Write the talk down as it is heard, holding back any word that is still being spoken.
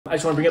I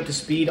just want to bring up to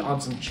speed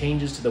on some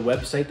changes to the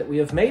website that we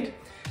have made.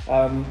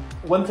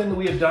 One thing that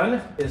we have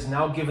done is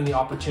now given the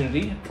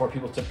opportunity for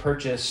people to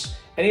purchase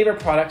any of our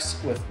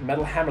products with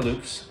metal hammer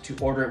loops to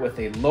order it with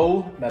a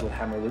low metal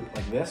hammer loop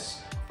like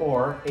this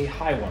or a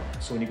high one.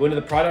 So when you go into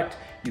the product,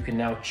 you can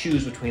now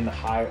choose between the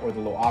high or the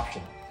low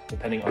option,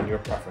 depending on your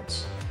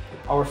preference.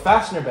 Our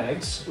fastener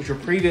bags, which were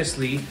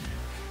previously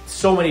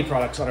so many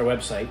products on our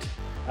website,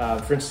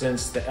 for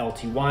instance, the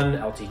LT1,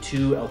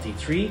 LT2,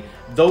 LT3,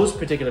 those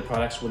particular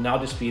products will now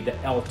just be the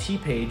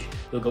LT page.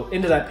 You'll go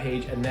into that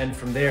page, and then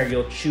from there,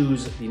 you'll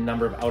choose the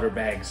number of outer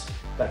bags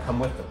that come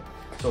with them.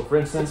 So for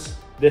instance,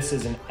 this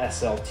is an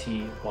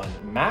SLT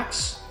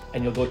Max,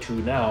 and you'll go to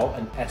now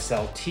an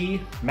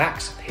SLT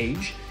Max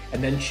page,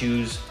 and then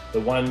choose the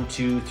 1,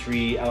 2,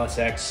 3,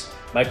 LSX,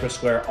 micro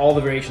square, all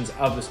the variations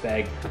of this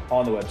bag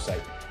on the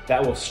website.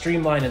 That will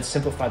streamline and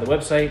simplify the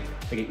website,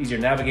 make it easier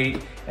to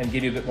navigate, and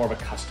give you a bit more of a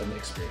custom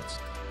experience.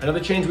 Another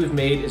change we've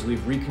made is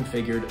we've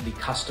reconfigured the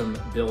custom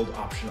build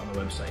option on the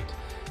website.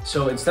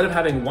 So instead of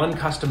having one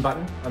custom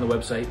button on the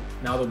website,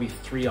 now there'll be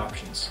 3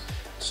 options.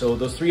 So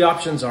those 3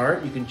 options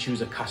are, you can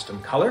choose a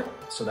custom color,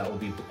 so that will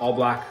be all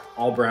black,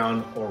 all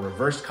brown, or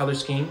reversed color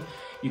scheme.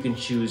 You can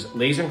choose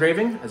laser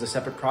engraving as a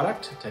separate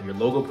product to have your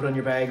logo put on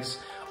your bags,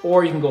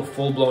 or you can go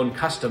full-blown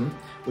custom,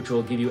 which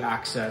will give you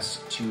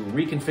access to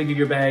reconfigure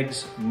your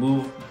bags,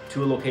 move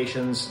to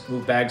locations,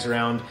 move bags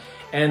around,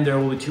 and there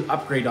will be 2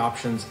 upgrade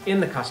options in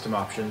the custom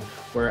option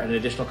where at an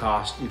additional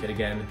cost, you can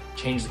again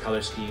change the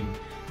color scheme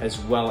as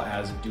well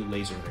as do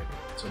laser engraving.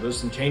 So there's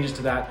some changes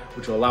to that,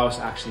 which will allow us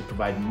to actually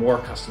provide more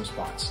custom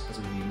spots as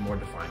we need more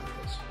defined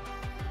for this.